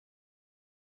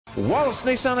Wallace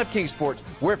Nissan of Kingsport,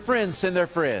 where friends send their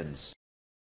friends.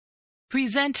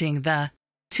 Presenting the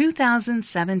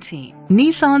 2017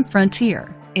 Nissan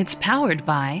Frontier. It's powered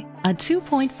by a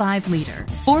 2.5-liter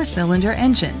 4-cylinder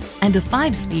engine and a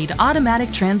 5-speed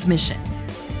automatic transmission.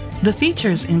 The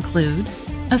features include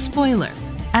a spoiler,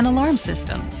 an alarm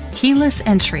system, keyless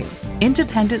entry,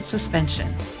 independent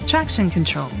suspension, traction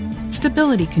control,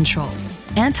 stability control,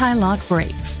 anti-lock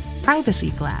brakes,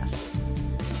 privacy glass.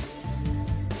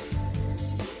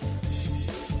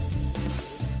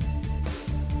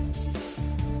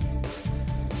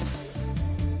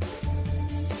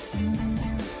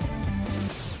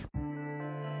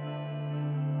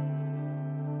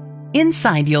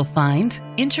 Inside you'll find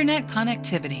internet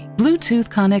connectivity, Bluetooth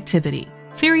connectivity,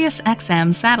 Sirius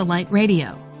XM satellite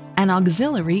radio, an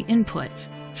auxiliary input,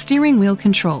 steering wheel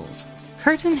controls,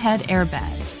 curtain head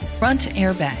airbags, front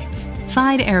airbags,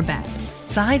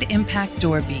 side impact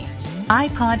door beams,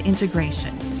 iPod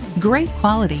integration. Great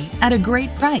quality at a great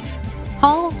price.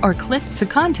 Call or click to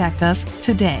contact us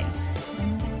today.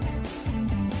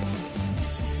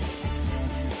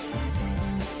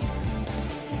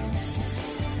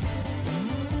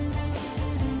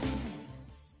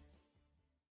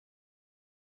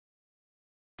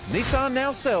 Nissan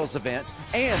Now Sales Event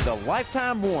and the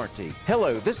lifetime warranty.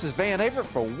 Hello, this is Van Averitt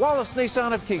for Wallace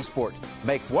Nissan of Kingsport.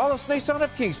 Make Wallace Nissan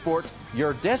of Kingsport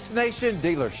your destination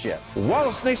dealership.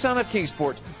 Wallace Nissan of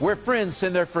Kingsport, where friends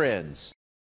send their friends.